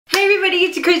everybody,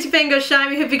 it's your crazy fangirl Shime.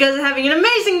 I hope you guys are having an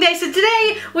amazing day. So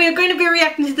today we are going to be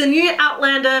reacting to the new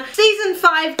Outlander Season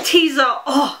 5 teaser.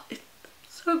 Oh,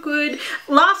 it's so good.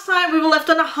 Last time we were left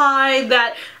on a high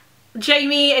that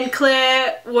Jamie and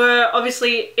Claire were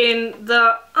obviously in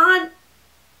the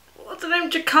what's the name?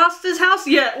 Jacasta's house?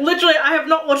 Yeah, literally I have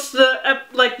not watched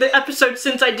the episode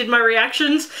since I did my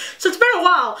reactions. So it's been a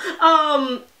while.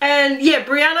 And yeah,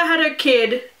 Brianna had her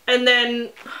kid, and then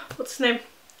what's his name?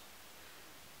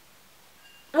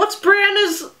 What's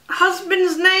Brianna's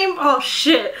husband's name? Oh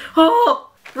shit.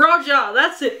 Oh, Roger,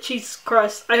 that's it. Jesus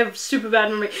Christ, I have super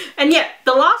bad memory. And yeah,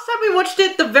 the last time we watched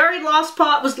it, the very last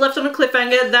part was left on a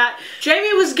cliffhanger that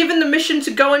Jamie was given the mission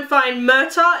to go and find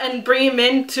Murta and bring him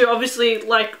in to obviously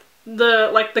like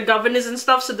the governors and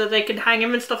stuff so that they could hang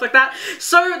him and stuff like that.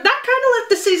 So that kind of left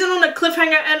the season on a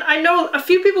cliffhanger, and I know a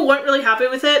few people weren't really happy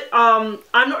with it. I'm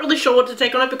not really sure what to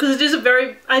take on it because it is a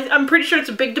very, I'm pretty sure it's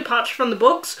a big departure from the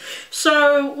books.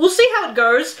 So we'll see how it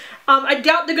goes. I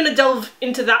doubt they're going to delve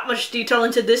into that much detail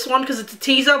into this one because it's a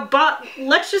teaser, but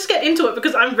let's just get into it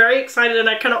because I'm very excited and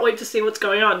I cannot wait to see what's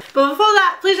going on. But before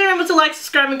that, please remember to like,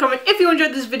 subscribe and comment if you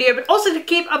enjoyed this video, but also to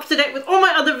keep up to date with all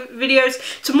my other videos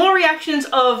to more reactions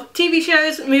of TV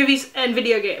shows, movies and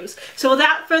video games. So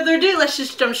without further ado, let's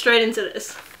just jump straight into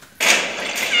this.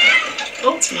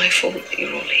 Oh. It's my fault that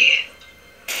you're all here.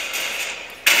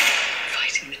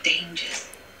 Fighting the dangers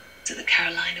to the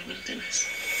Carolina wilderness.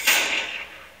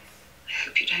 I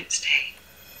hope you don't stay.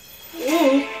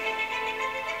 Ooh.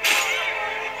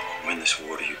 When this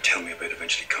water you tell me about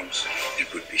eventually comes,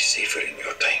 it would be safer in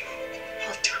your time.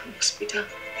 All done must be done.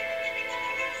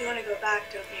 You want to go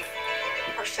back, don't you?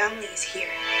 Our family is here.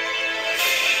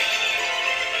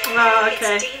 Oh,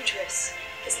 okay. It's dangerous.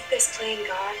 Isn't this playing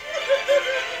God?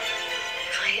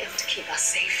 If I am to keep us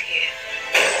safe here,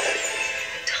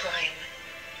 and time,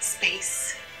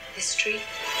 space, history,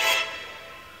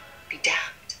 be damned.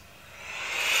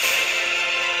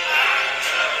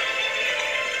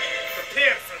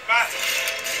 Prepare for battle.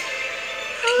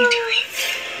 What are you doing?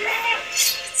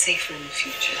 It's safer in the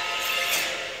future.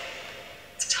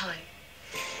 It's time.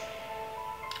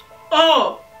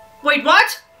 Oh! Wait,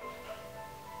 what?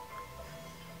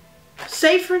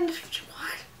 Safer in the future?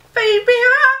 What? Baby,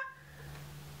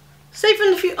 Safer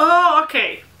in the future? Oh,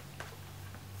 okay.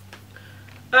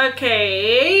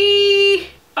 Okay.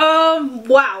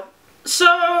 Wow.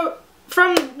 So,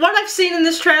 from what I've seen in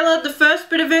this trailer, the first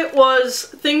bit of it was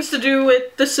things to do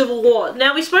with the Civil War.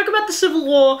 Now, we spoke about the Civil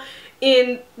War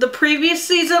in the previous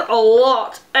season a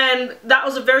lot, and that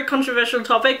was a very controversial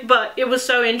topic, but it was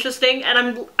so interesting,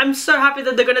 and I'm so happy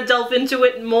that they're going to delve into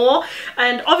it more.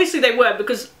 And obviously they were,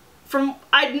 because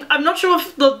I'm not sure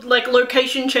if the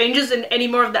location changes in any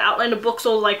more of the Outlander books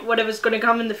or whatever's going to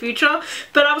come in the future,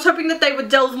 but I was hoping that they would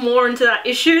delve more into that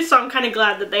issue, so I'm kind of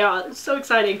glad that they are. It's so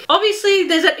exciting. Obviously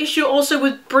there's that issue also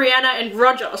with Brianna and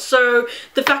Roger, so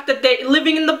the fact that they're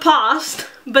living in the past,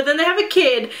 but then they have a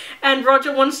kid, and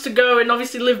Roger wants to go and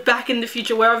obviously live back in the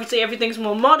future where obviously everything's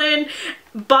more modern,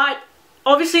 but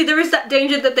obviously there is that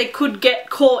danger that they could get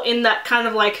caught in that kind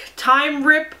of time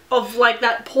rip of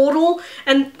that portal,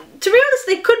 and to be honest,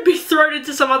 they could be thrown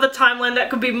into some other timeline that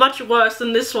could be much worse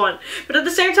than this one. But at the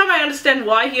same time, I understand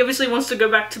why. He obviously wants to go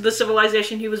back to the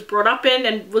civilization he was brought up in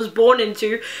and was born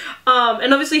into.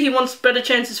 And obviously he wants better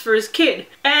chances for his kid.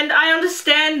 And I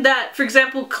understand that, for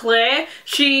example, Claire,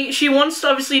 she wants to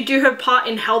obviously do her part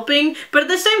in helping. But at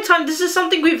the same time, this is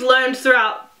something we've learned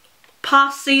throughout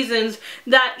past seasons,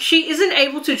 that she isn't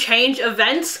able to change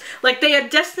events. They are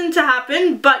destined to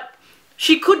happen, but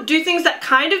she could do things that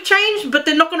kind of change, but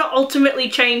they're not going to ultimately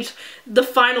change the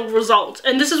final result.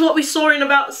 And this is what we saw in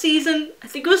about I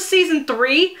think it was season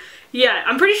 3. Yeah,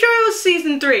 I'm pretty sure it was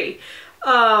season 3.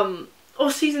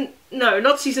 No,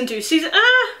 not season 2.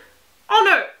 Oh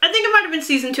no, I think it might have been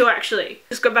season 2 actually.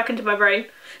 Just go back into my brain.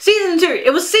 Season 2.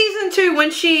 It was season 2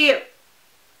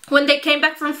 when they came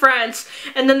back from France,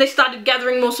 and then they started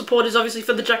gathering more supporters, obviously,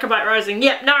 for the Jacobite Rising.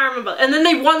 Yeah, now I remember. And then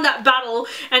they won that battle,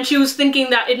 and she was thinking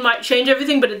that it might change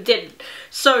everything, but it didn't.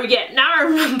 So, yeah, now I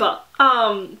remember.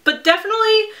 But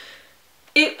definitely,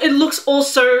 it looks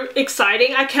also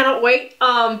exciting. I cannot wait.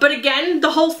 But again,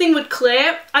 the whole thing with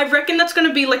Claire, I reckon that's going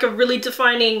to be, a really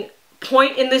defining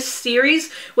point in this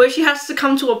series where she has to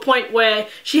come to a point where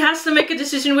she has to make a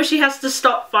decision where she has to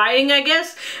stop fighting, I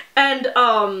guess. And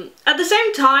at the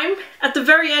same time, at the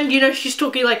very end, you know, she's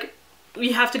talking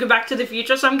we have to go back to the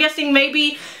future. So I'm guessing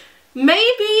maybe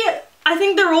I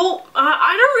think they're all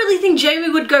I don't really think Jamie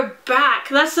would go back.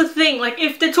 That's the thing.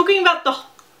 If they're talking about the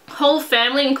whole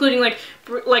family, including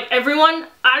everyone,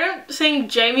 I don't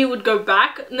think Jamie would go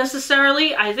back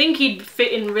necessarily. I think he'd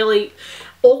fit in really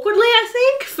awkwardly, I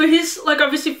think. For his, like,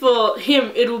 obviously for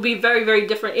him, it will be very, very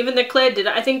different. Even though Claire did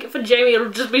it, I think for Jamie,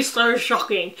 it'll just be so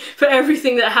shocking for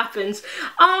everything that happens.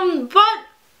 But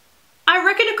I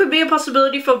reckon it could be a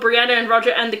possibility for Brianna and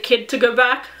Roger and the kid to go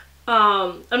back.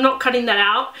 I'm not cutting that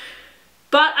out.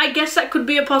 But I guess that could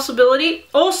be a possibility.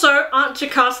 Also, Aunt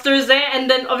Jocasta is there, and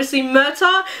then obviously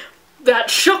Murta.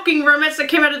 That shocking romance that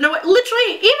came out of nowhere.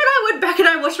 Literally, even I went back and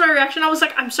I watched my reaction, I was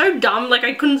like, I'm so dumb. Like,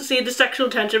 I couldn't see the sexual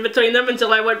tension between them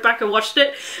until I went back and watched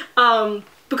it.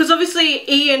 Because obviously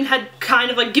Ian had kind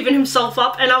of like given himself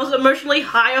up, and I was emotionally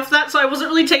high off that, so I wasn't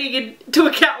really taking into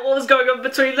account what was going on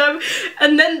between them.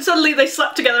 And then suddenly they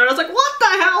slept together, and I was like, what the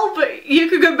hell? But you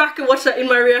could go back and watch that in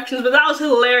my reactions, but that was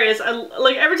hilarious.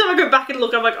 Like, every time I go back and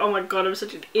look, I'm like, oh my god, I'm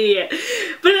such an idiot.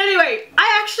 But anyway,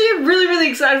 I actually am really, really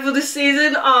excited for this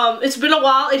season. It's been a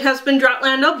while, it has been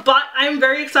Outlander, but I'm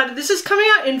very excited. This is coming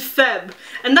out in Feb,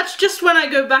 and that's just when I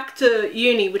go back to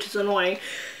uni, which is annoying.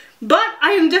 But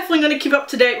I am definitely going to keep up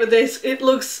to date with this. It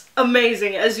looks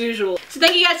amazing, as usual. So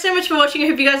thank you guys so much for watching. I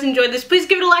hope you guys enjoyed this. Please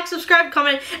give it a like, subscribe,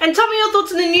 comment, and tell me your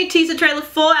thoughts on the new teaser trailer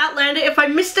for Outlander. If I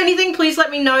missed anything, please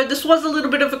let me know. This was a little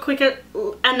bit of a quick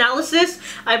analysis.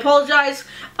 I apologize.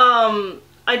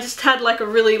 I just had like a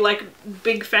really like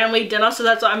big family dinner, so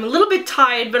that's why I'm a little bit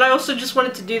tired, but I also just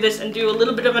wanted to do this and do a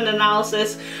little bit of an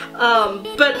analysis.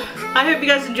 But I hope you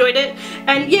guys enjoyed it,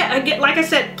 and yeah, again, like I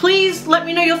said, please let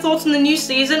me know your thoughts on the new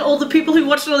season. All the people who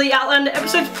watched all the Outlander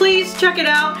episodes, please check it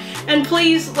out, and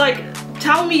please like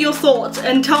tell me your thoughts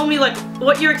and tell me like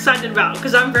what you're excited about,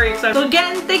 because I'm very excited. So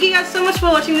again, thank you guys so much for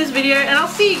watching this video, and I'll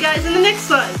see you guys in the next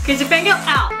one. Crazy Fangirl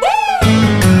out. Woo!